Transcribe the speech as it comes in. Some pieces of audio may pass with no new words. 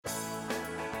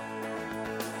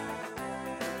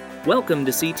Welcome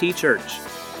to CT Church.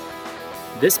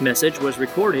 This message was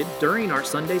recorded during our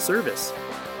Sunday service.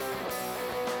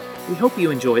 We hope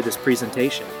you enjoy this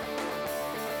presentation.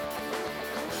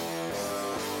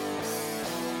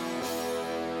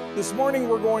 This morning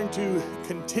we're going to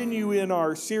continue in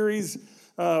our series.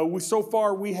 So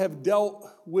far we have dealt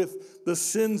with the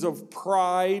sins of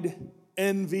pride,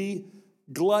 envy,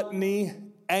 gluttony,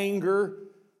 anger.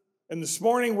 And this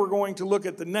morning we're going to look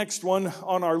at the next one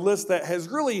on our list that has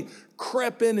really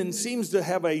crept in and seems to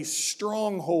have a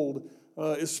stronghold,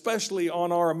 especially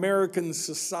on our American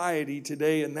society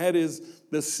today, and that is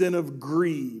the sin of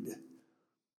greed.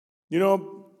 You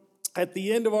know, at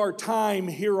the end of our time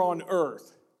here on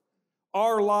earth,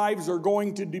 our lives are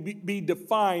going to be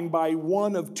defined by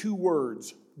one of two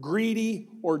words, greedy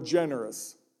or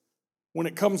generous, when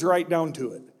it comes right down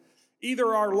to it.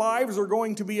 Either our lives are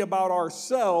going to be about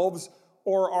ourselves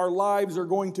or our lives are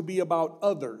going to be about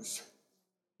others.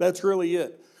 That's really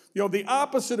it. You know, the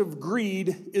opposite of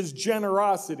greed is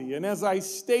generosity. And as I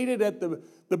stated at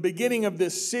the beginning of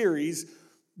this series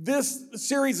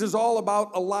is all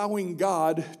about allowing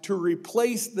God to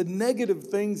replace the negative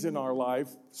things in our life,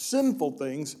 sinful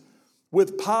things,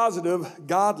 with positive,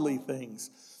 godly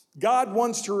things. God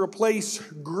wants to replace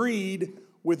greed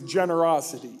with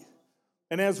generosity.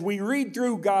 And as we read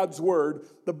through God's Word,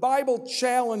 the Bible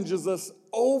challenges us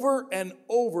over and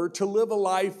over to live a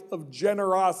life of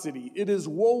generosity. It is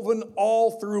woven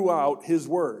all throughout His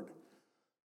Word.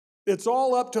 It's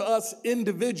all up to us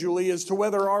individually as to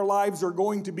whether our lives are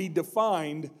going to be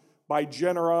defined by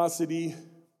generosity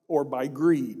or by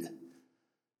greed.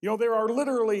 You know, there are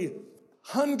literally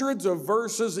hundreds of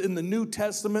verses in the New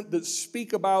Testament that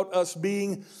speak about us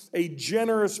being a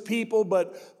generous people,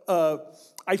 but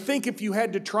I think if you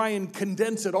had to try and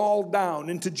condense it all down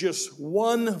into just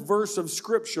one verse of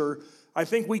Scripture, I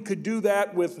think we could do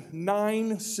that with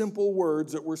 9 simple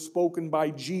words that were spoken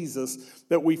by Jesus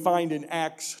that we find in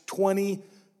Acts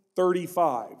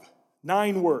 20:35.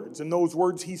 9 words, and those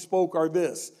words he spoke are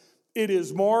this: "It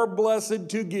is more blessed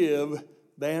to give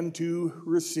than to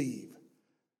receive."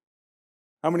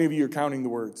 How many of you are counting the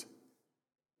words?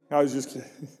 I was just,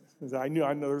 I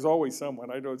know there's always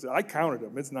someone. I counted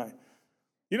them, it's 9.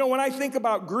 You know, when I think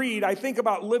about greed, I think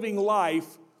about living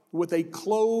life with a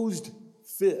closed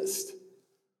fist.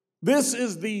 This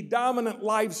is the dominant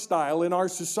lifestyle in our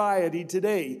society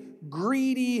today.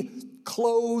 Greedy,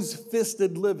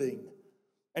 closed-fisted living.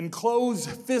 And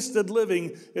closed-fisted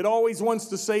living, it always wants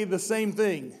to say the same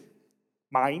thing.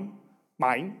 Mine,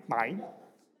 mine, mine.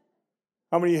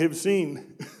 How many have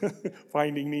seen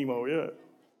Finding Nemo? Yeah.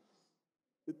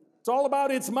 It's all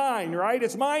about it's mine, right?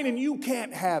 It's mine and you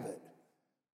can't have it.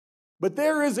 But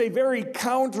there is a very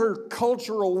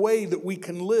countercultural way that we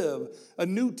can live, a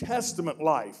New Testament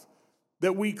life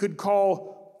that we could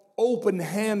call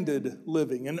open-handed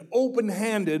living, an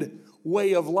open-handed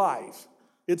way of life.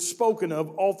 It's spoken of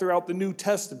all throughout the New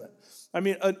Testament. I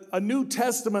mean, a New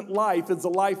Testament life is a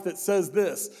life that says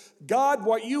this: God,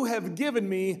 what you have given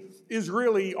me is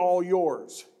really all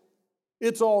yours.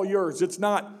 It's all yours. It's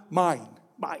not mine,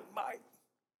 mine, mine.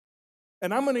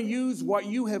 And I'm going to use what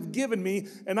you have given me,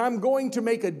 and I'm going to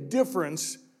make a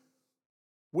difference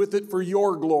with it for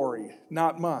your glory,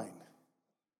 not mine.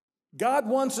 God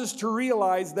wants us to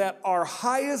realize that our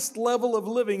highest level of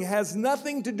living has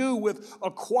nothing to do with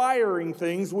acquiring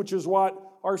things, which is what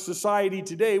our society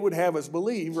today would have us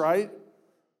believe, right?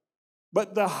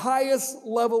 But the highest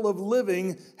level of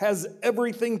living has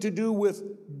everything to do with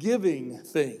giving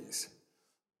things.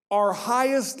 Our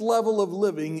highest level of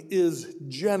living is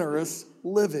generous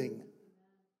living.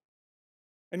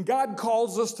 And God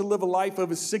calls us to live a life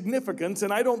of significance,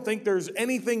 and I don't think there's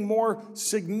anything more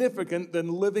significant than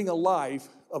living a life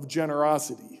of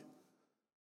generosity.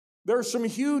 There are some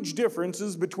huge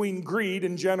differences between greed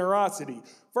and generosity.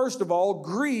 First of all,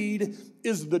 greed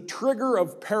is the trigger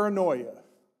of paranoia.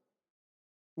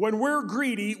 When we're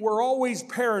greedy, we're always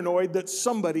paranoid that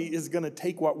somebody is going to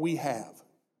take what we have.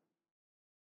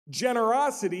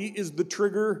 Generosity is the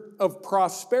trigger of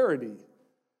prosperity.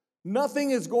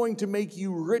 Nothing is going to make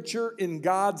you richer in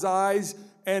God's eyes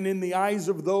and in the eyes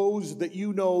of those that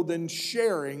you know than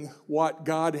sharing what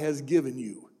God has given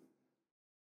you.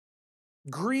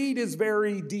 Greed is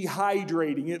very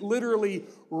dehydrating. It literally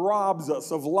robs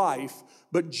us of life,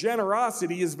 but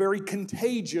generosity is very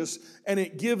contagious and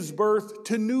it gives birth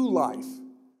to new life.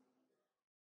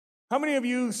 How many of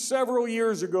you several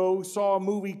years ago saw a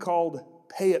movie called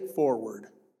Pay It Forward?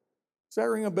 Does that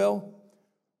ring a bell?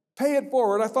 Pay It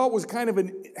Forward, I thought was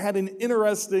had an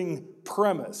interesting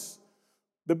premise.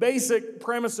 The basic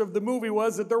premise of the movie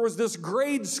was that there was this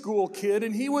grade school kid,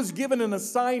 and he was given an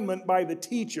assignment by the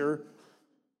teacher,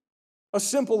 a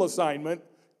simple assignment: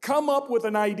 come up with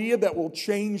an idea that will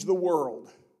change the world.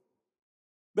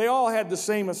 They all had the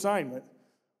same assignment.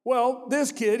 Well,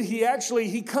 this kid,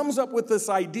 he comes up with this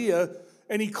idea,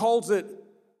 and he calls it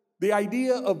the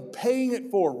idea of paying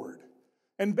it forward.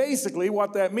 And basically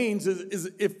what that means is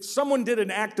if someone did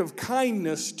an act of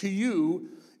kindness to you,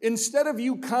 instead of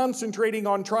you concentrating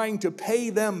on trying to pay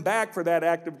them back for that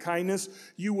act of kindness,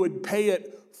 you would pay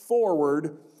it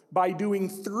forward by doing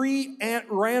 3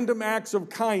 random acts of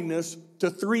kindness to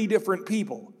 3 different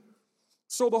people.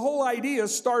 So the whole idea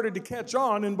started to catch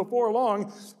on, and before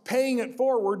long, paying it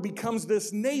forward becomes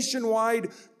this nationwide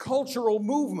cultural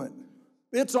movement.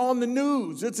 It's on the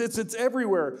news. It's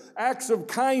everywhere. Acts of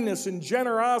kindness and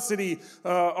generosity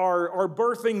are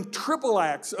birthing triple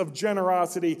acts of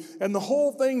generosity, and the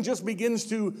whole thing just begins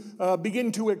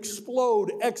to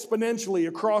explode exponentially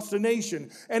across the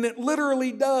nation. And it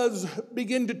literally does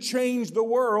begin to change the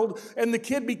world. And the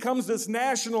kid becomes this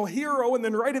national hero. And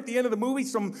then right at the end of the movie,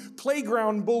 some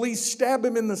playground bullies stab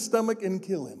him in the stomach and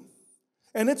kill him.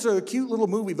 And it's a cute little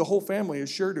movie the whole family is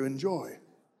sure to enjoy.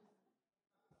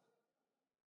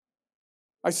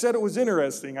 I said it was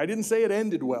interesting. I didn't say it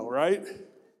ended well, right?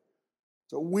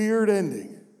 It's a weird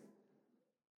ending.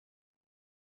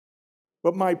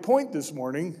 But my point this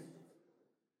morning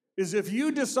is if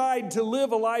you decide to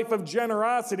live a life of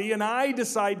generosity, and I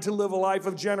decide to live a life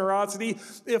of generosity,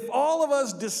 if all of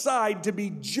us decide to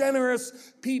be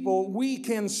generous people, we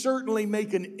can certainly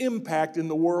make an impact in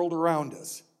the world around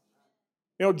us.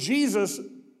 You know, Jesus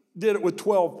did it with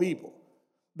 12 people.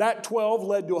 That 12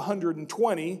 led to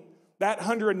 120. That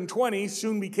 120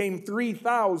 soon became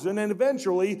 3,000, and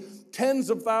eventually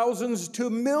tens of thousands to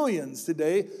millions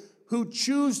today who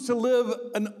choose to live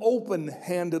an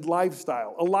open-handed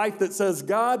lifestyle, a life that says,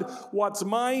 God, what's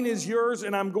mine is yours,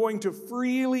 and I'm going to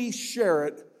freely share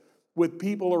it with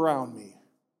people around me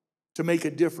to make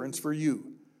a difference for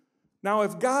you. Now,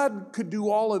 if God could do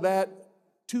all of that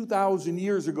 2,000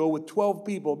 years ago with 12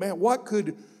 people, man, what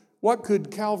could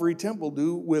Calvary Temple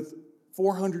do with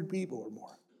 400 people or more?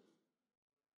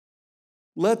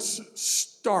 Let's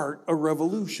start a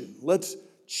revolution. Let's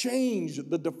change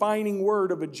the defining word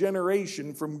of a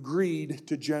generation from greed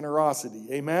to generosity.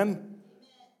 Amen?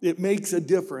 It makes a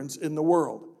difference in the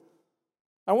world.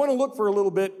 I want to look for a little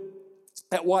bit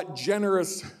at what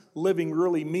generous living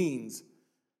really means.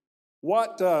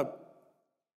 I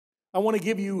want to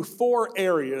give you 4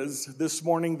 areas this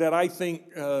morning that I think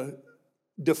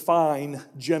define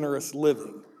generous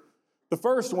living. The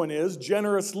first one is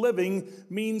generous living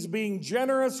means being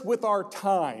generous with our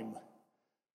time.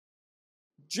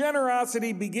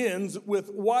 Generosity begins with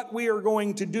what we are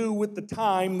going to do with the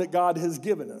time that God has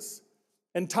given us.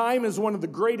 And time is one of the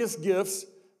greatest gifts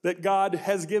that God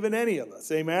has given any of us.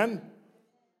 Amen?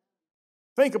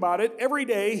 Think about it. Every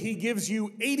day He gives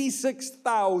you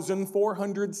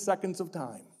 86,400 seconds of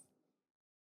time.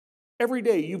 Every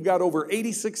day you've got over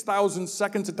 86,000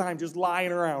 seconds of time just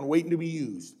lying around waiting to be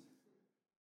used.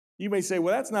 You may say,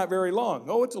 well, that's not very long.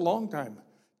 Oh, it's a long time.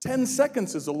 10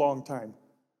 seconds is a long time.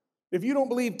 If you don't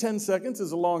believe 10 seconds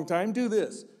is a long time, do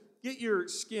this. Get your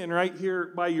skin right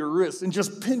here by your wrist and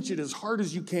just pinch it as hard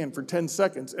as you can for 10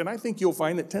 seconds. And I think you'll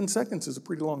find that 10 seconds is a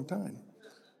pretty long time.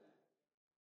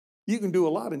 You can do a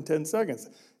lot in 10 seconds.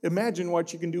 Imagine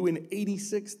what you can do in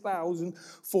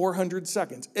 86,400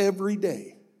 seconds every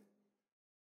day.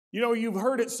 You know, you've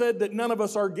heard it said that none of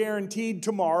us are guaranteed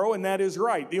tomorrow, and that is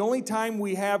right. The only time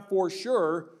we have for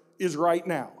sure is right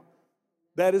now.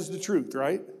 That is the truth,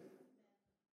 right?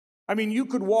 I mean, you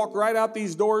could walk right out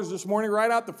these doors this morning, right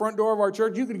out the front door of our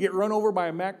church. You could get run over by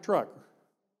a Mack truck.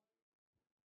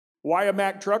 Why a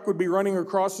Mack truck would be running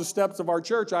across the steps of our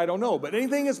church, I don't know. But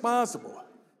anything is possible.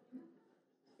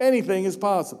 Anything is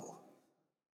possible.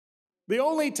 The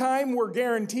only time we're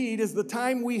guaranteed is the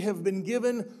time we have been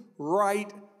given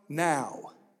right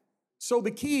now. So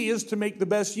the key is to make the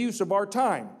best use of our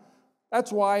time.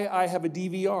 That's why I have a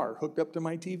DVR hooked up to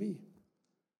my TV.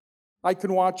 I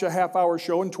can watch a half-hour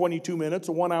show in 22 minutes,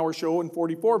 a 1-hour show in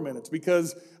 44 minutes,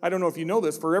 because, I don't know if you know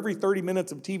this, for every 30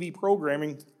 minutes of TV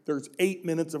programming, there's 8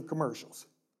 minutes of commercials.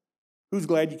 Who's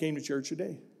glad you came to church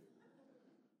today?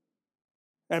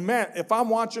 And man, if I'm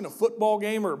watching a football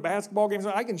game or a basketball game,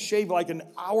 I can shave like an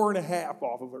hour and a half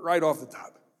off of it, right off the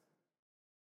top.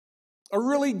 A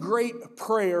really great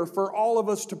prayer for all of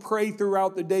us to pray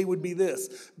throughout the day would be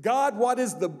this: God, what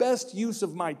is the best use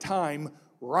of my time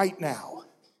right now?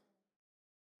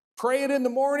 Pray it in the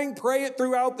morning, pray it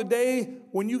throughout the day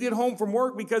when you get home from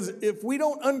work, because if we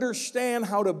don't understand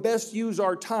how to best use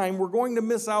our time, we're going to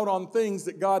miss out on things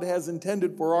that God has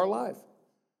intended for our life.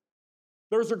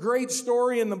 There's a great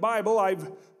story in the Bible. I've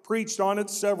preached on it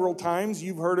several times.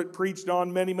 You've heard it preached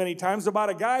on many, many times,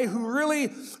 about a guy who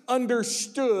really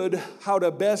understood how to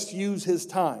best use his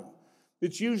time.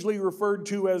 It's usually referred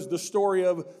to as the story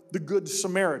of the Good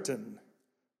Samaritan.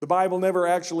 The Bible never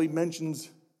actually mentions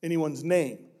anyone's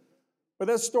name. But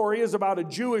this story is about a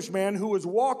Jewish man who was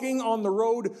walking on the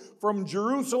road from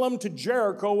Jerusalem to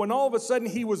Jericho, when all of a sudden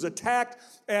he was attacked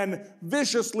and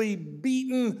viciously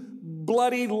beaten,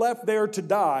 bloody, left there to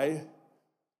die.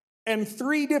 And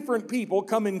 3 different people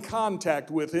come in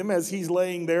contact with him as he's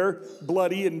laying there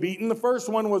bloody and beaten. The first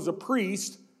one was a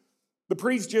priest. The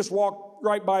priest just walked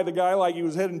right by the guy like he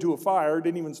was heading to a fire,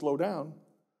 didn't even slow down.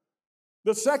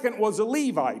 The second was a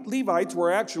Levite. Levites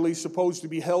were actually supposed to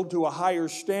be held to a higher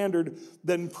standard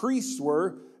than priests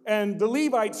were, and the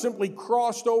Levite simply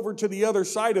crossed over to the other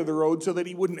side of the road so that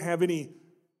he wouldn't have any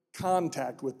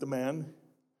contact with the man.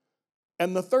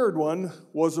 And the third one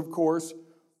was, of course,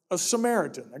 a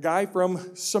Samaritan, a guy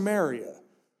from Samaria.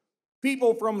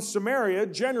 People from Samaria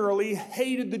generally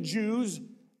hated the Jews,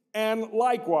 and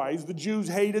likewise, the Jews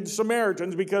hated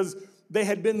Samaritans because they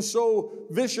had been so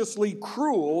viciously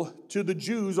cruel to the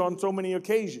Jews on so many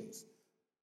occasions.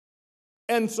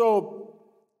 And so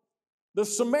the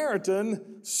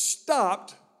Samaritan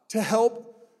stopped to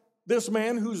help this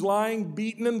man who's lying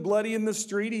beaten and bloody in the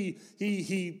street.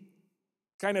 He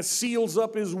kind of seals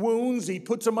up his wounds. He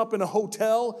puts him up in a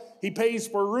hotel. He pays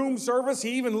for room service.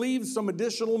 He even leaves some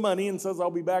additional money and says,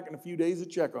 "I'll be back in a few days to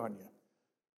check on you."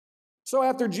 So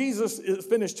after Jesus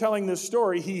finished telling this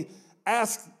story, he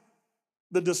asked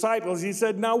the disciples, he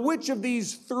said, "Now which of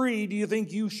these 3 do you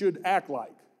think you should act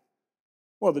like?"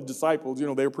 Well, the disciples,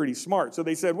 they're pretty smart. So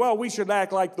they said, "Well, we should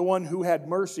act like the one who had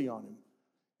mercy on him."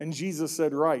 And Jesus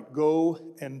said, "Right, go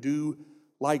and do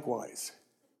likewise."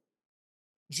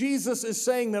 Jesus is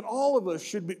saying that all of us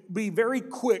should be very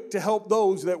quick to help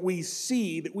those that we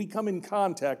see, that we come in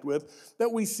contact with,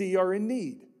 that we see are in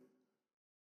need.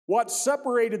 What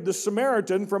separated the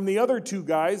Samaritan from the other 2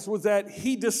 guys was that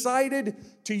he decided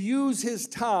to use his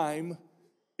time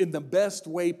in the best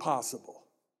way possible.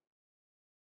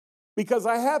 Because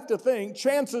I have to think,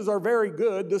 chances are very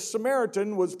good, the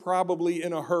Samaritan was probably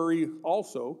in a hurry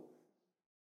also.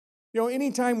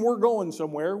 Anytime we're going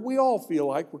somewhere, we all feel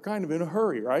like we're kind of in a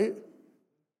hurry, right?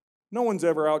 No one's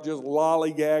ever out just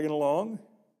lollygagging along.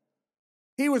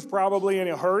 He was probably in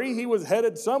a hurry. He was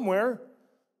headed somewhere.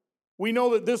 We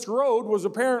know that this road was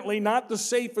apparently not the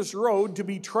safest road to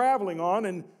be traveling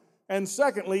on. And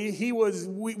secondly,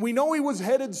 we know he was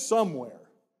headed somewhere.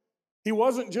 He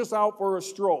wasn't just out for a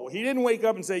stroll. He didn't wake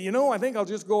up and say, I think I'll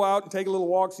just go out and take a little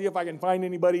walk, see if I can find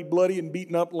anybody bloody and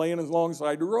beaten up laying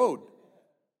alongside the road.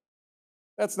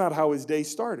 That's not how his day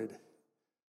started.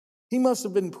 He must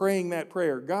have been praying that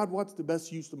prayer, "God, what's the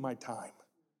best use of my time?"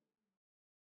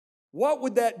 What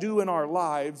would that do in our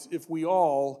lives if we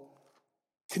all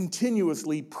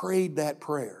continuously prayed that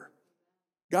prayer?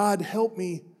 "God, help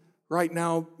me right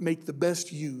now make the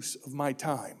best use of my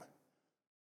time."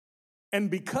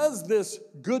 And because this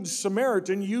Good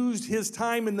Samaritan used his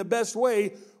time in the best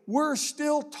way, we're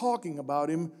still talking about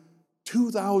him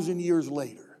 2,000 years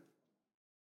later.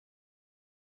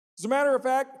 As a matter of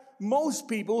fact, most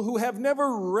people who have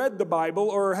never read the Bible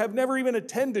or have never even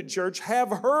attended church have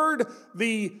heard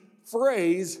the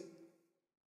phrase,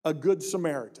 "a Good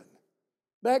Samaritan."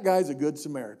 That guy's a Good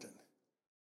Samaritan.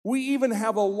 We even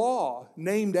have a law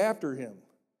named after him.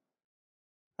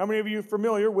 How many of you are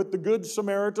familiar with the Good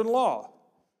Samaritan law?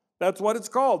 That's what it's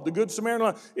called, the Good Samaritan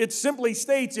law. It simply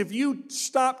states if you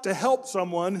stop to help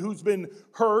someone who's been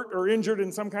hurt or injured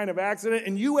in some kind of accident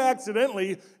and you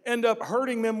accidentally end up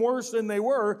hurting them worse than they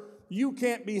were, you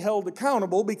can't be held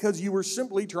accountable because you were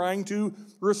simply trying to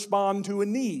respond to a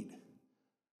need.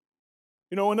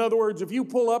 In other words, if you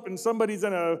pull up and somebody's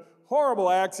in a horrible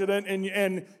accident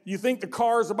and you think the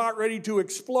car's about ready to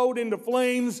explode into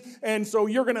flames, and so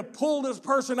you're going to pull this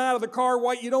person out of the car,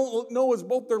 what you don't know is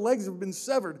both their legs have been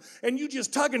severed, and you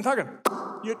just tug and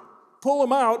you pull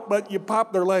them out, but you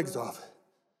pop their legs off.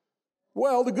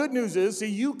 Well, the good news is,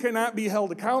 you cannot be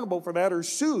held accountable for that or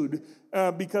sued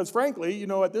because frankly,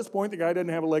 at this point the guy doesn't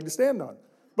have a leg to stand on.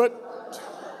 But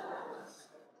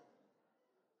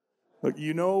look,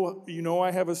 I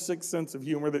have a sixth sense of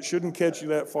humor that shouldn't catch you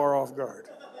that far off guard.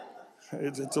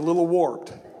 It's a little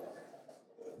warped.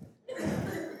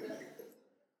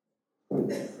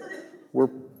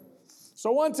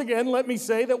 So once again, let me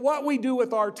say that what we do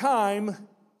with our time,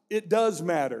 it does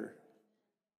matter.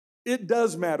 It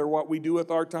does matter what we do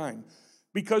with our time,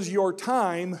 because your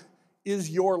time is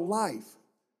your life.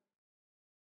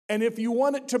 And if you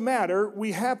want it to matter,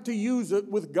 we have to use it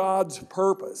with God's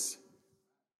purpose.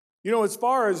 You know, as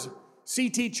far as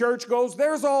CT Church goes,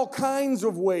 there's all kinds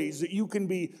of ways that you can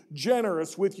be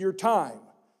generous with your time.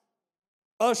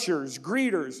 Ushers,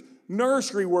 greeters,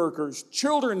 nursery workers,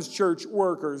 children's church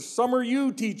workers, summer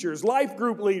U teachers, life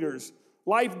group leaders,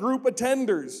 life group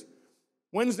attenders,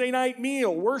 Wednesday night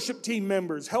meal, worship team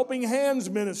members, helping hands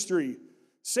ministry,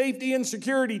 safety and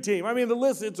security team. I mean,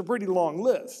 it's a pretty long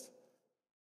list.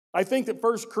 I think that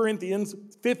 1 Corinthians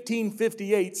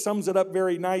 15:58 sums it up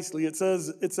very nicely. It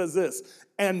says this,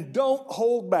 and don't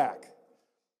hold back.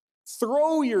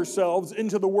 Throw yourselves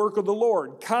into the work of the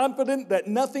Lord, confident that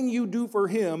nothing you do for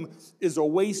Him is a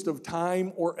waste of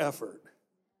time or effort.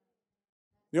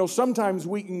 You know, sometimes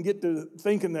we can get to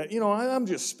thinking that, I'm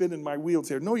just spinning my wheels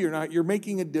here. No, you're not. You're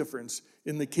making a difference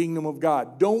in the kingdom of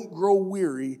God. Don't grow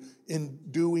weary in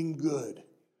doing good.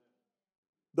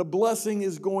 The blessing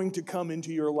is going to come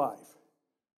into your life.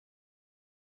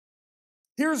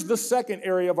 Here's the second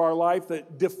area of our life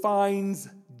that defines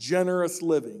generous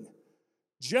living.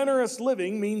 Generous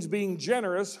living means being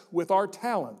generous with our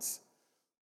talents.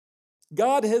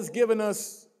 God has given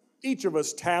us, each of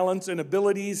us, talents and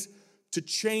abilities to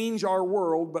change our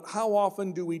world, but how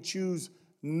often do we choose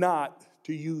not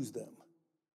to use them?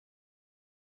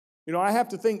 I have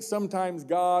to think sometimes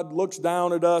God looks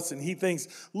down at us and He thinks,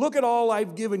 look at all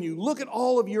I've given you. Look at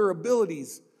all of your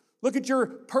abilities. Look at your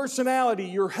personality,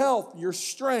 your health, your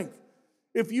strength.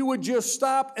 If you would just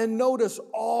stop and notice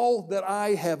all that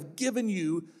I have given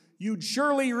you, you'd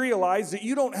surely realize that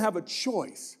you don't have a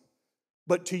choice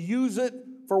but to use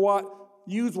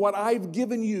what I've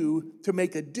given you to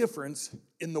make a difference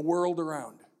in the world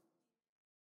around.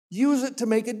 Use it to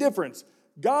make a difference.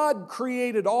 God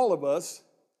created all of us,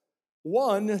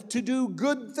 one, to do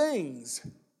good things.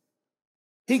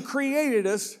 He created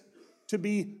us to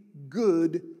be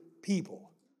good people,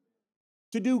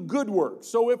 to do good work.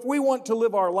 So if we want to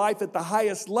live our life at the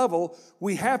highest level,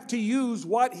 we have to use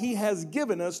what He has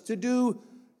given us to do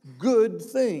good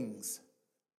things.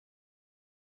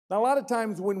 Now, a lot of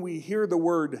times when we hear the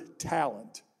word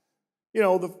talent,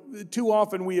 too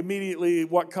often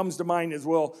what comes to mind is,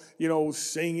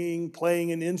 singing,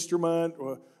 playing an instrument,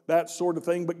 or that sort of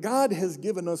thing. But God has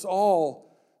given us all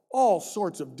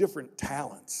sorts of different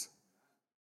talents.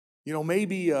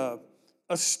 Maybe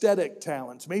aesthetic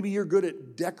talents. Maybe you're good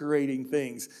at decorating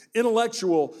things.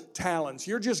 Intellectual talents.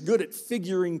 You're just good at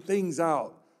figuring things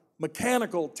out.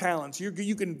 Mechanical talents.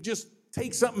 You can just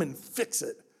take something and fix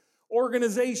it.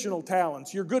 Organizational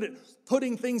talents. You're good at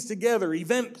putting things together,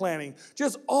 event planning,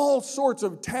 just all sorts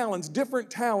of talents, different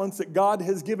talents that God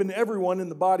has given everyone in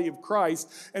the body of Christ.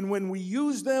 And when we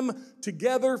use them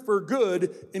together for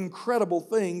good, incredible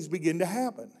things begin to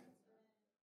happen.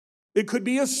 It could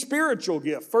be a spiritual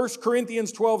gift. 1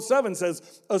 Corinthians 12:7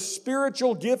 says, a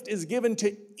spiritual gift is given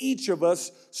to each of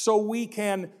us so we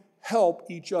can help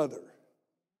each other.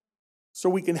 So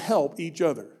we can help each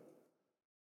other.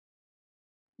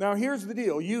 Now, here's the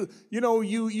deal. You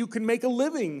can make a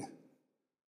living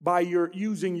by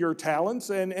using your talents,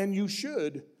 and you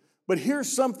should. But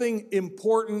here's something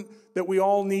important that we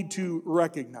all need to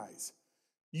recognize.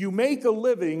 You make a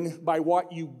living by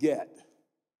what you get.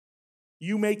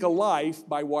 You make a life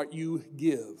by what you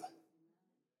give.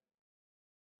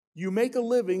 You make a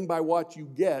living by what you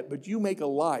get, but you make a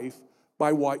life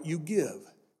by what you give.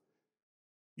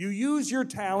 You use your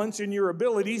talents and your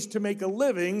abilities to make a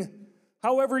living.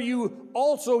 However, you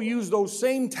also use those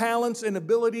same talents and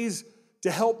abilities to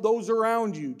help those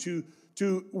around you,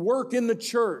 to work in the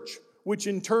church, which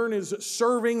in turn is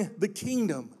serving the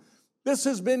kingdom. This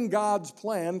has been God's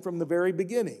plan from the very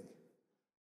beginning.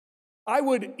 I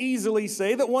would easily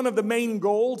say that one of the main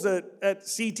goals at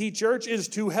CT Church is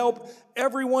to help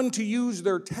everyone to use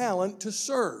their talent to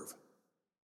serve.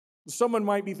 Someone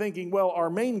might be thinking, well,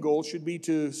 our main goal should be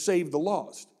to save the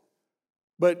lost.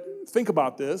 But think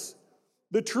about this.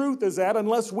 The truth is that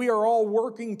unless we are all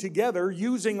working together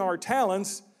using our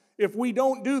talents, if we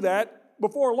don't do that,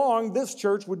 before long, this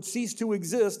church would cease to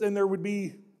exist and there would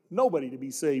be nobody to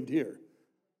be saved here.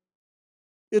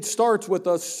 It starts with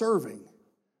us serving.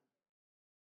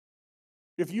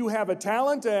 If you have a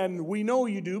talent, and we know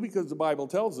you do because the Bible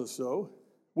tells us so,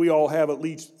 we all have at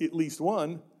least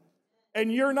one,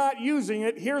 and you're not using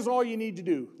it, here's all you need to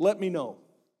do. Let me know.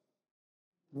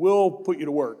 We'll put you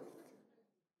to work.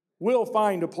 We'll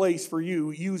find a place for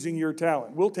you using your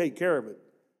talent. We'll take care of it.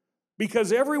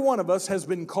 Because every one of us has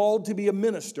been called to be a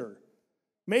minister.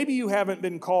 Maybe you haven't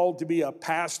been called to be a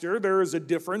pastor. There is a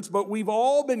difference, but we've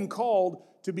all been called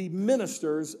to be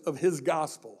ministers of His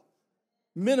gospel,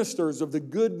 ministers of the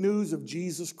good news of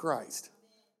Jesus Christ.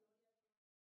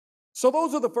 So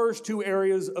those are the first two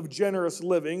areas of generous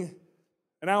living.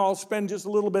 And now I'll spend just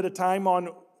a little bit of time on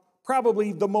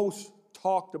probably the most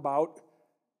talked about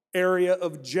area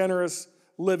of generous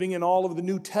living in all of the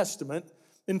New Testament.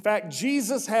 In fact,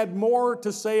 Jesus had more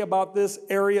to say about this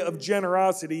area of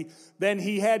generosity than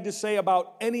He had to say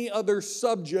about any other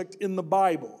subject in the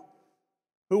Bible.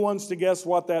 Who wants to guess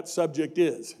what that subject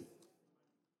is?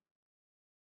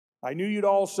 I knew you'd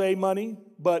all say money,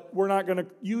 but we're not going to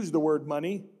use the word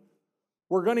money.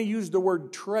 We're going to use the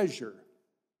word treasure,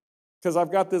 because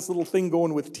I've got this little thing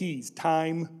going with T's: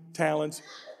 time, talents,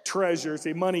 treasure.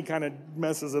 See, money kind of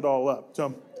messes it all up.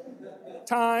 So,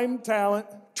 time, talent,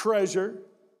 treasure.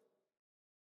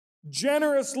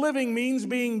 Generous living means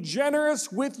being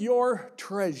generous with your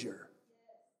treasure.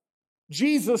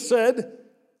 Jesus said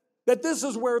that this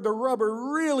is where the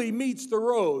rubber really meets the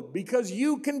road, because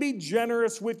you can be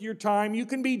generous with your time, you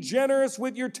can be generous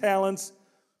with your talents,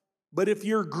 but if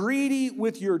you're greedy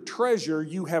with your treasure,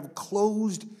 you have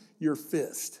closed your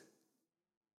fist.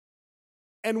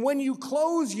 And when you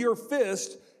close your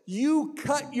fist, you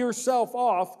cut yourself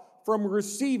off from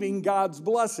receiving God's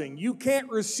blessing. You can't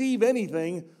receive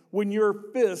anything when your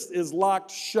fist is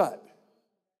locked shut.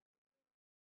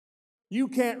 You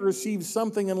can't receive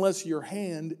something unless your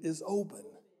hand is open.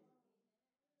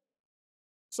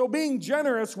 So being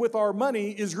generous with our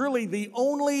money is really the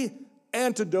only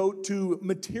antidote to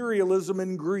materialism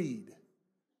and greed.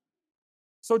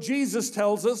 So Jesus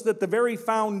tells us that the very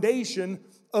foundation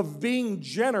of being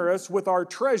generous with our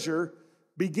treasure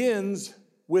begins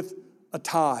with a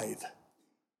tithe.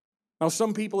 Now,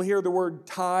 some people hear the word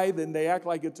tithe and they act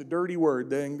like it's a dirty word.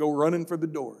 They can go running for the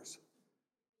doors.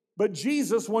 But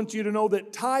Jesus wants you to know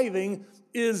that tithing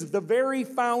is the very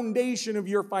foundation of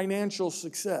your financial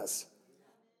success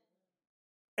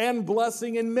and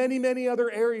blessing in many, many other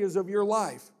areas of your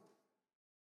life.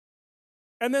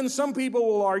 And then some people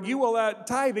will argue, well, that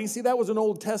tithing, see, that was an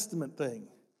Old Testament thing.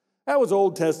 That was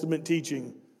Old Testament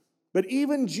teaching. But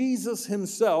even Jesus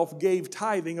Himself gave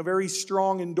tithing a very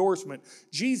strong endorsement.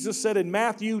 Jesus said in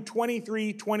Matthew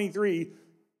 23:23,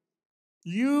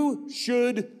 you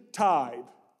should tithe.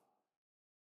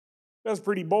 That's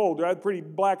pretty bold, right? Pretty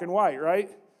black and white, right?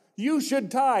 You should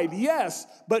tithe, yes,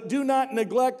 but do not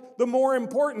neglect the more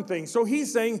important things. So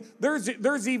He's saying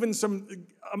there's even some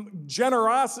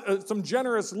generous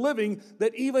living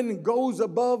that even goes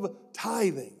above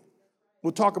tithing.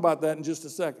 We'll talk about that in just a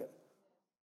second.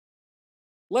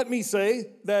 Let me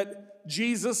say that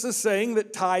Jesus is saying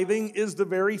that tithing is the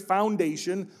very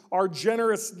foundation. Our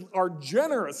generous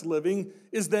living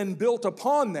is then built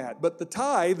upon that. But the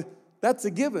tithe, that's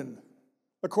a given,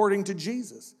 according to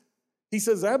Jesus. He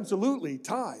says, absolutely,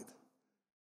 tithe.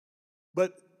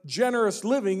 But generous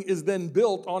living is then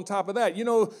built on top of that. You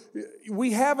know,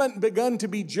 we haven't begun to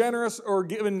be generous or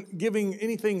giving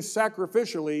anything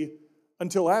sacrificially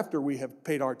until after we have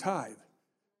paid our tithe,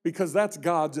 because that's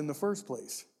God's in the first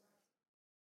place.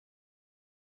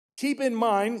 Keep in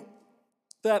mind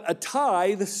that a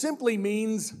tithe simply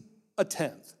means a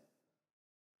tenth.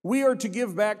 We are to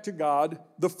give back to God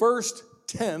the first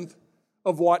tenth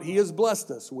of what He has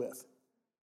blessed us with.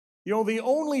 You know, the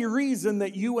only reason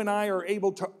that you and I are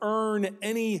able to earn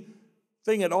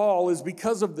anything at all is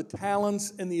because of the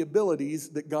talents and the abilities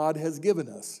that God has given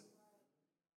us.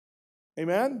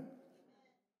 Amen?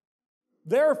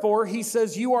 Therefore, He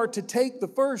says you are to take the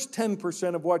first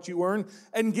 10% of what you earn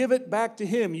and give it back to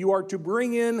Him. You are to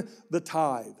bring in the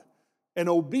tithe. And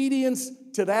obedience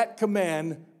to that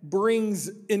command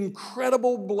brings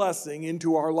incredible blessing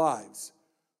into our lives.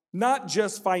 Not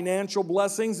just financial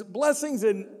blessings, blessings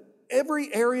in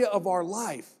every area of our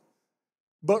life.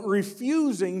 But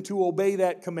refusing to obey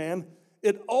that command,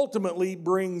 it ultimately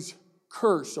brings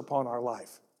curse upon our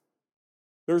life.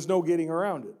 There's no getting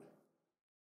around it.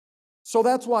 So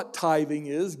that's what tithing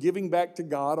is, giving back to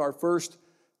God our first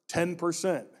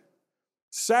 10%.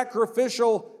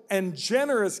 Sacrificial and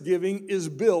generous giving is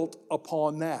built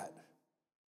upon that.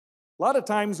 A lot of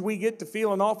times we get to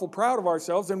feeling awful proud of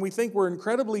ourselves and we think we're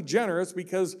incredibly generous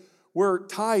because we're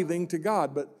tithing to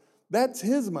God, but that's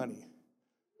His money.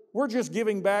 We're just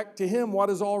giving back to Him what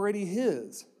is already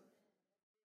His.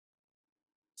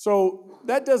 So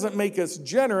that doesn't make us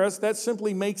generous, that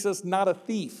simply makes us not a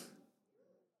thief.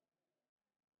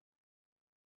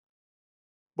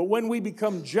 But when we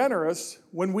become generous,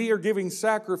 when we are giving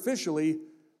sacrificially,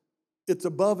 it's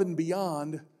above and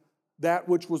beyond that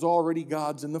which was already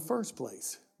God's in the first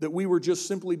place. That we were just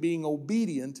simply being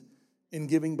obedient in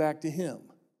giving back to Him.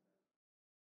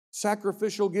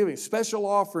 Sacrificial giving, special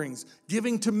offerings,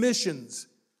 giving to missions.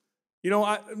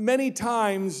 Many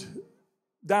times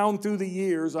down through the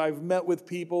years, I've met with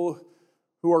people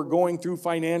who are going through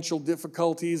financial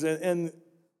difficulties, and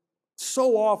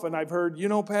so often I've heard,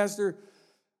 Pastor,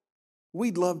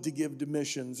 we'd love to give to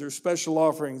missions or special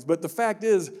offerings, but the fact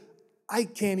is, I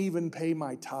can't even pay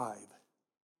my tithe.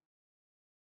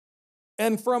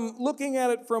 And from looking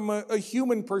at it from a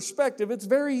human perspective, it's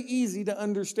very easy to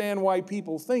understand why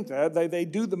people think that. They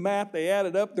do the math, they add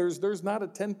it up, there's not a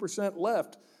 10%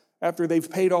 left after they've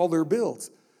paid all their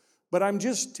bills. But I'm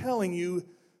just telling you,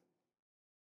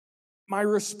 my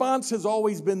response has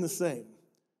always been the same.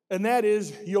 And that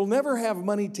is, you'll never have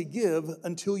money to give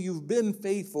until you've been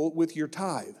faithful with your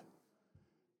tithe.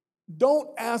 Don't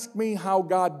ask me how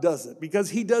God does it, because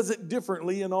He does it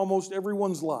differently in almost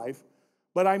everyone's life.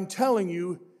 But I'm telling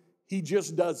you, He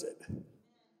just does it.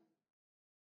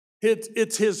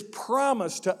 It's His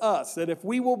promise to us that if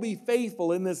we will be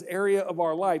faithful in this area of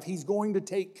our life, He's going to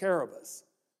take care of us.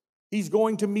 He's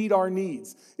going to meet our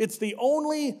needs. It's the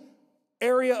only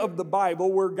area of the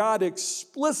Bible where God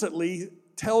explicitly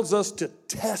tells us to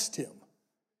test Him.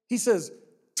 He says,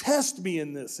 test me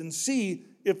in this and see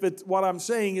if what I'm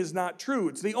saying is not true.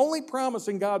 It's the only promise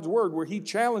in God's Word where He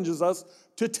challenges us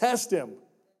to test Him.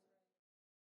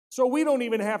 So we don't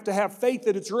even have to have faith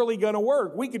that it's really going to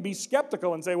work. We could be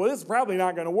skeptical and say, well, this is probably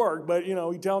not going to work, but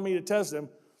He's telling me to test Him.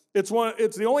 It's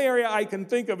the only area I can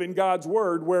think of in God's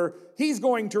Word where He's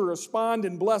going to respond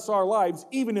and bless our lives,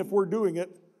 even if we're doing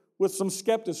it with some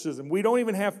skepticism. We don't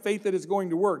even have faith that it's going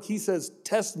to work. He says,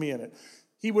 test me in it.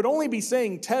 He would only be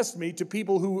saying test me to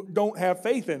people who don't have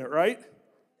faith in it, right?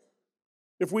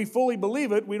 If we fully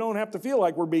believe it, we don't have to feel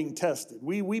like we're being tested.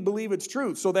 We believe it's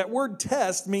true. So that word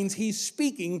test means He's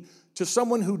speaking to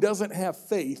someone who doesn't have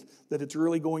faith that it's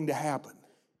really going to happen.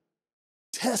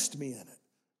 Test me in it.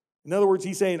 In other words,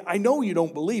 He's saying, I know you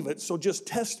don't believe it, so just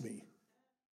test me.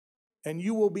 And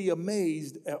you will be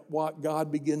amazed at what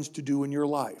God begins to do in your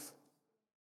life.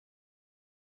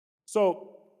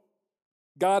 So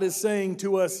God is saying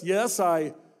to us, yes,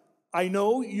 I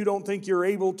know you don't think you're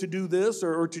able to do this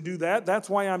or to do that. That's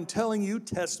why I'm telling you,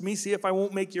 test me, see if I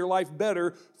won't make your life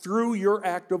better through your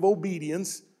act of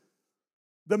obedience.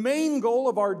 The main goal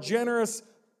of our generous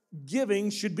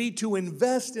giving should be to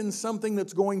invest in something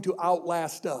that's going to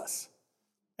outlast us.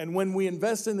 And when we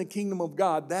invest in the kingdom of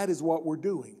God, that is what we're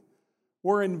doing.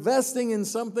 We're investing in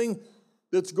something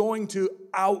that's going to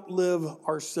outlive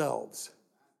ourselves.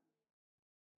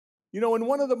 In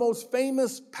one of the most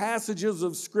famous passages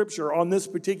of Scripture on this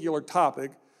particular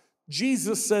topic,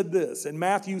 Jesus said this in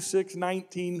Matthew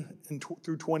 6:19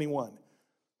 through 21.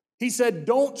 He said,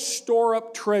 don't store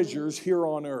up treasures here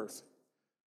on earth,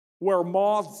 where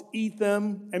moths eat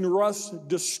them and rust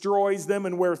destroys them,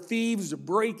 and where thieves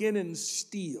break in and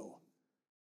steal.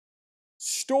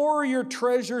 Store your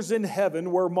treasures in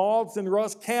heaven, where moths and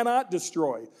rust cannot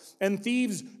destroy, and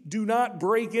thieves do not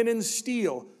break in and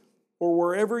steal. For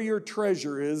wherever your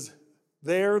treasure is,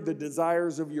 there the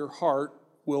desires of your heart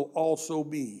will also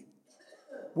be.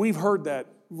 We've heard that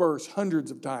verse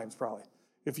hundreds of times probably.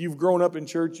 If you've grown up in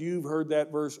church, you've heard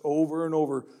that verse over and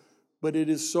over. But it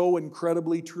is so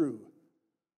incredibly true.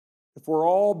 If we're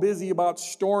all busy about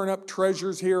storing up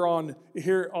treasures here on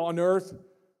earth,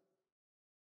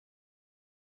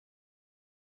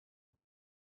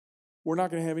 we're not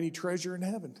going to have any treasure in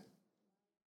heaven.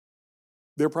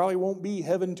 There probably won't be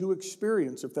heaven to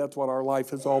experience if that's what our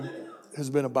life has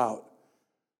been about.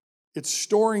 It's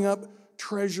storing up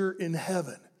treasure in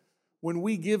heaven. When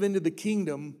we give into the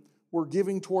kingdom, we're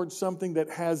giving towards something that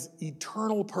has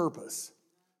eternal purpose,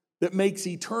 that makes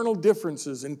eternal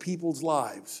differences in people's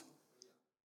lives.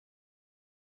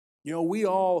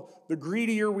 The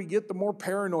greedier we get, the more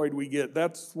paranoid we get.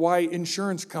 That's why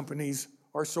insurance companies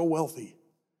are so wealthy.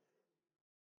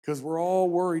 Because we're all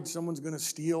worried someone's going to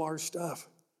steal our stuff.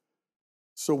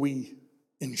 So we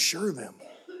insure them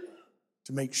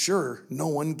to make sure no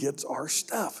one gets our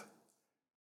stuff.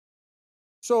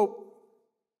 So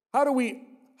how do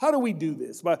we do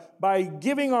this? By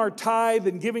giving our tithe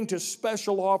and giving to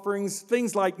special offerings,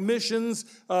 things like missions.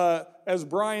 As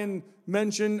Brian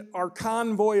mentioned, our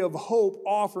Convoy of Hope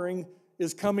offering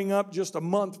is coming up just a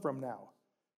month from now.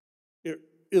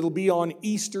 It'll be on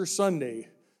Easter Sunday.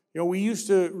 We used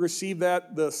to receive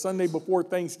that the Sunday before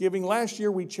Thanksgiving. Last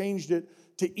year, we changed it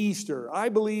to Easter. I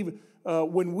believe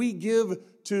when we give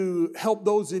to help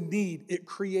those in need, it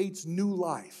creates new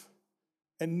life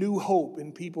and new hope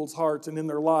in people's hearts and in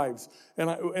their lives.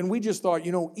 And we just thought,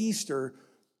 Easter,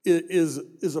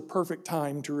 is a perfect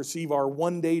time to receive our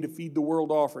One Day to Feed the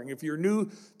World offering. If you're new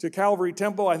to Calvary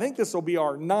Temple, I think this will be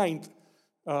our 9th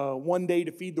One Day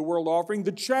to Feed the World offering.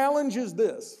 The challenge is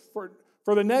this: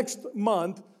 for the next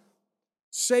month,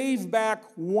 save back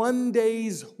 1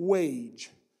 day's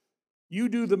wage. You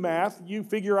do the math. You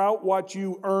figure out what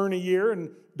you earn a year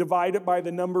and divide it by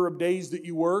the number of days that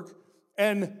you work,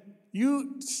 and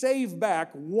you save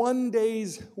back 1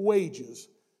 day's wages.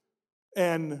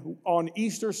 And on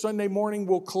Easter Sunday morning,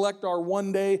 we'll collect our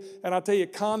 1 day. And I'll tell you,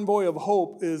 Convoy of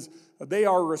Hope they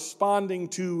are responding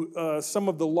to some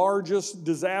of the largest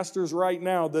disasters right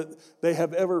now that they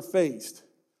have ever faced.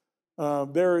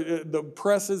 The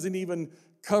press isn't even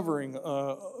covering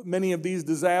many of these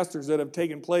disasters that have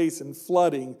taken place and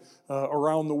flooding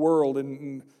around the world.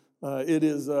 And it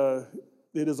is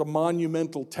a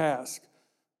monumental task.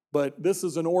 But this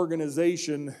is an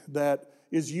organization that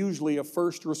is usually a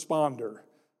first responder.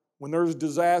 When there's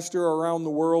disaster around the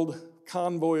world,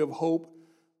 Convoy of Hope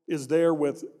is there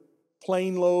with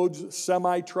plane loads,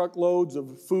 semi-truck loads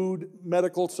of food,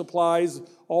 medical supplies,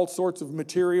 all sorts of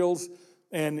materials,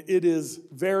 and it is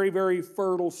very, very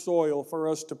fertile soil for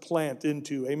us to plant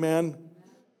into. Amen?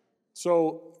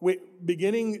 So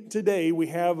beginning today, we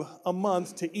have a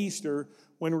month to Easter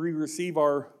when we receive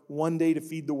our One Day to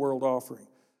Feed the World offering.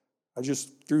 I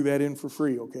just threw that in for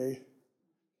free, okay?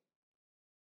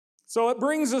 So it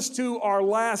brings us to our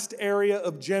last area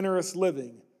of generous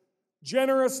living.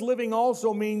 Generous living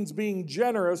also means being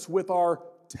generous with our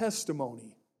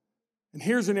testimony. And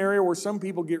here's an area where some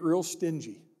people get real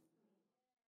stingy.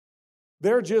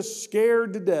 They're just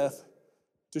scared to death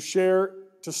to share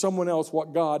to someone else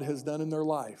what God has done in their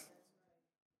life.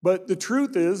 But the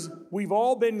truth is, we've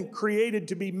all been created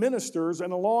to be ministers,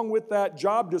 and along with that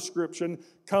job description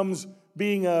comes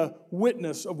being a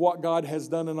witness of what God has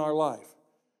done in our life.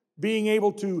 Being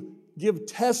able to give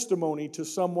testimony to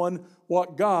someone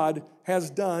what God has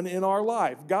done in our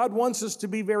life. God wants us to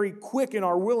be very quick in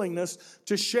our willingness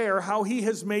to share how He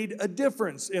has made a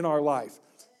difference in our life.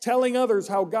 Telling others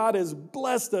how God has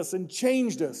blessed us and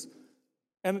changed us.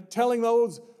 And telling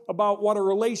those about what a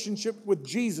relationship with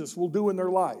Jesus will do in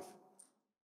their life.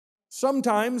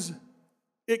 Sometimes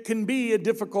it can be a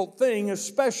difficult thing,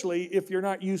 especially if you're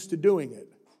not used to doing it.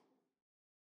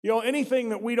 You know, anything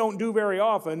that we don't do very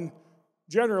often,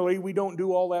 generally we don't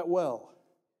do all that well.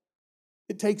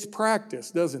 It takes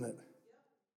practice, doesn't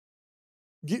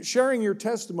it? Sharing your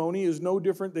testimony is no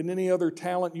different than any other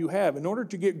talent you have. In order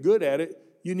to get good at it,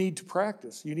 you need to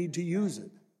practice. You need to use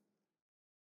it.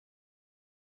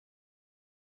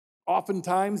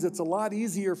 Oftentimes, it's a lot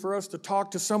easier for us to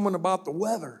talk to someone about the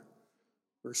weather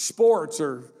or sports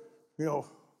or,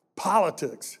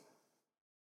 politics,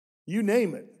 you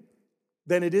name it,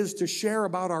 than it is to share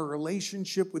about our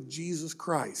relationship with Jesus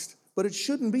Christ. But it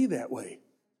shouldn't be that way.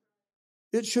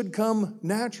 It should come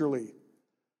naturally.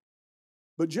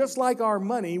 But just like our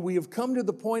money, we have come to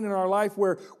the point in our life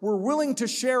where we're willing to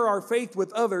share our faith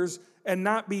with others and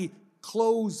not be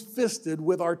closed-fisted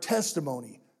with our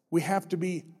testimony. We have to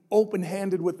be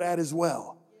open-handed with that as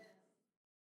well.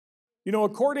 You know,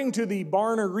 according to the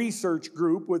Barna Research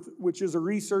Group, which is a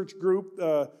research group,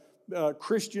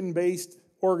 Christian-based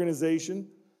organization,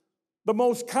 the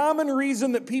most common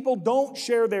reason that people don't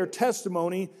share their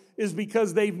testimony is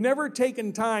because they've never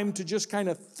taken time to just kind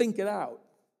of think it out.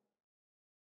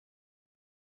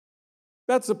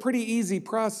 That's a pretty easy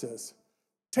process.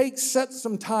 Set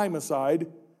some time aside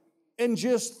and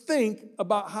just think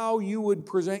about how you would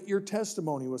present your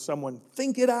testimony with someone.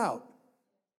 Think it out.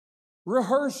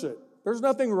 Rehearse it. There's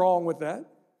nothing wrong with that.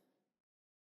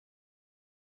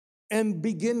 And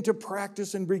begin to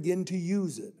practice and begin to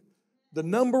use it. The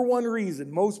number one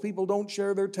reason most people don't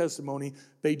share their testimony,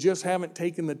 they just haven't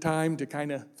taken the time to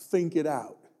kind of think it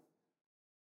out.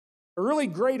 A really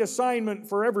great assignment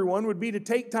for everyone would be to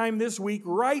take time this week,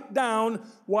 write down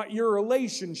what your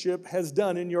relationship has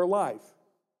done in your life.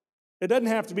 It doesn't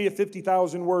have to be a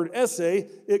 50,000-word essay.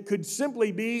 It could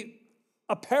simply be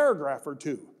a paragraph or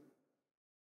two.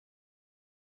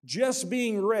 Just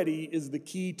being ready is the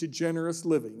key to generous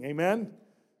living. Amen?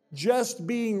 Just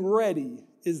being ready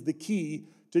is the key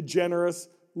to generous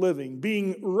living.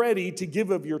 Being ready to give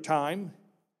of your time.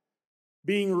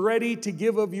 Being ready to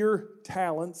give of your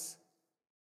talents.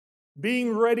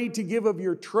 Being ready to give of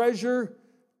your treasure.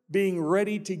 Being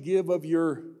ready to give of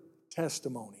your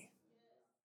testimony.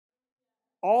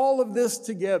 All of this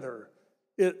together,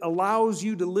 it allows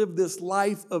you to live this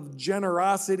life of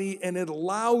generosity, and it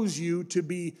allows you to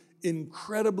be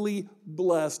incredibly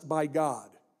blessed by God.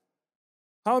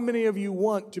 How many of you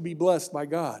want to be blessed by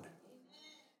God?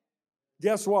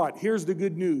 Guess what? Here's the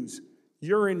good news.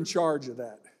 You're in charge of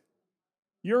that.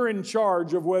 You're in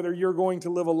charge of whether you're going to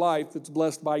live a life that's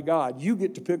blessed by God. You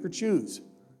get to pick or choose.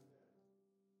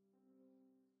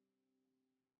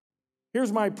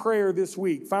 Here's my prayer this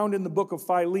week, found in the book of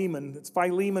Philemon. It's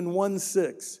Philemon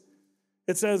 1:6.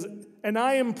 It says, "And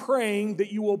I am praying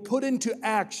that you will put into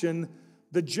action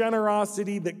the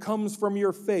generosity that comes from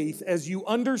your faith as you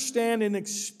understand and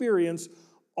experience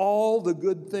all the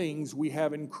good things we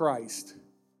have in Christ."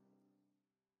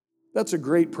 That's a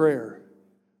great prayer.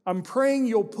 I'm praying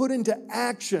you'll put into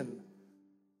action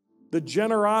the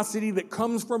generosity that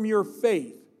comes from your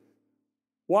faith.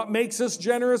 What makes us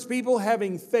generous people?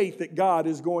 Having faith that God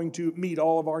is going to meet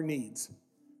all of our needs.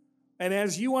 And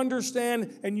as you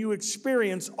understand and you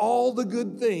experience all the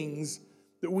good things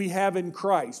that we have in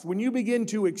Christ, when you begin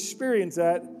to experience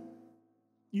that,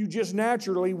 you just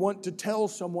naturally want to tell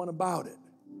someone about it.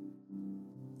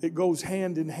 It goes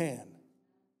hand in hand.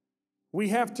 We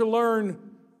have to learn,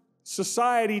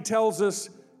 society tells us,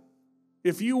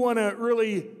 if you want to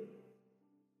really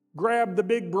grab the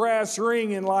big brass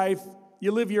ring in life,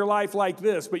 you live your life like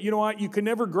this. But you know what? You can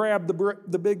never grab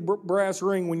the big brass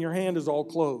ring when your hand is all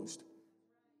closed.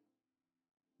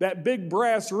 That big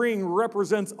brass ring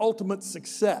represents ultimate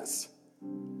success.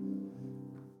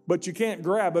 But you can't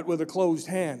grab it with a closed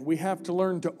hand. We have to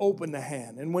learn to open the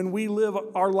hand. And when we live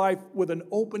our life with an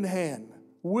open hand,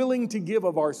 willing to give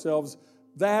of ourselves,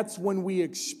 that's when we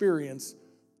experience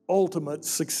ultimate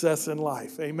success in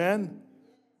life. Amen?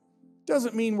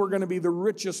 Doesn't mean we're going to be the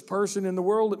richest person in the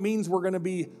world. It means we're going to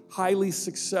be highly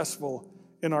successful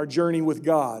in our journey with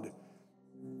God.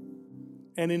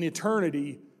 And in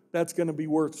eternity, that's going to be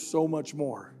worth so much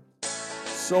more.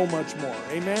 So much more.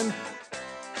 Amen?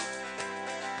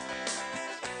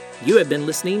 You have been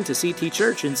listening to CT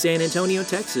Church in San Antonio,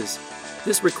 Texas.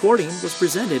 This recording was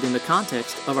presented in the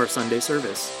context of our Sunday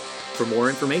service. For more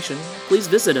information, please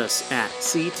visit us at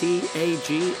ctagsa.com.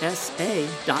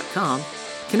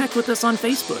 Connect with us on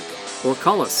Facebook or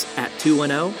call us at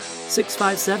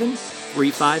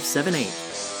 210-657-3578.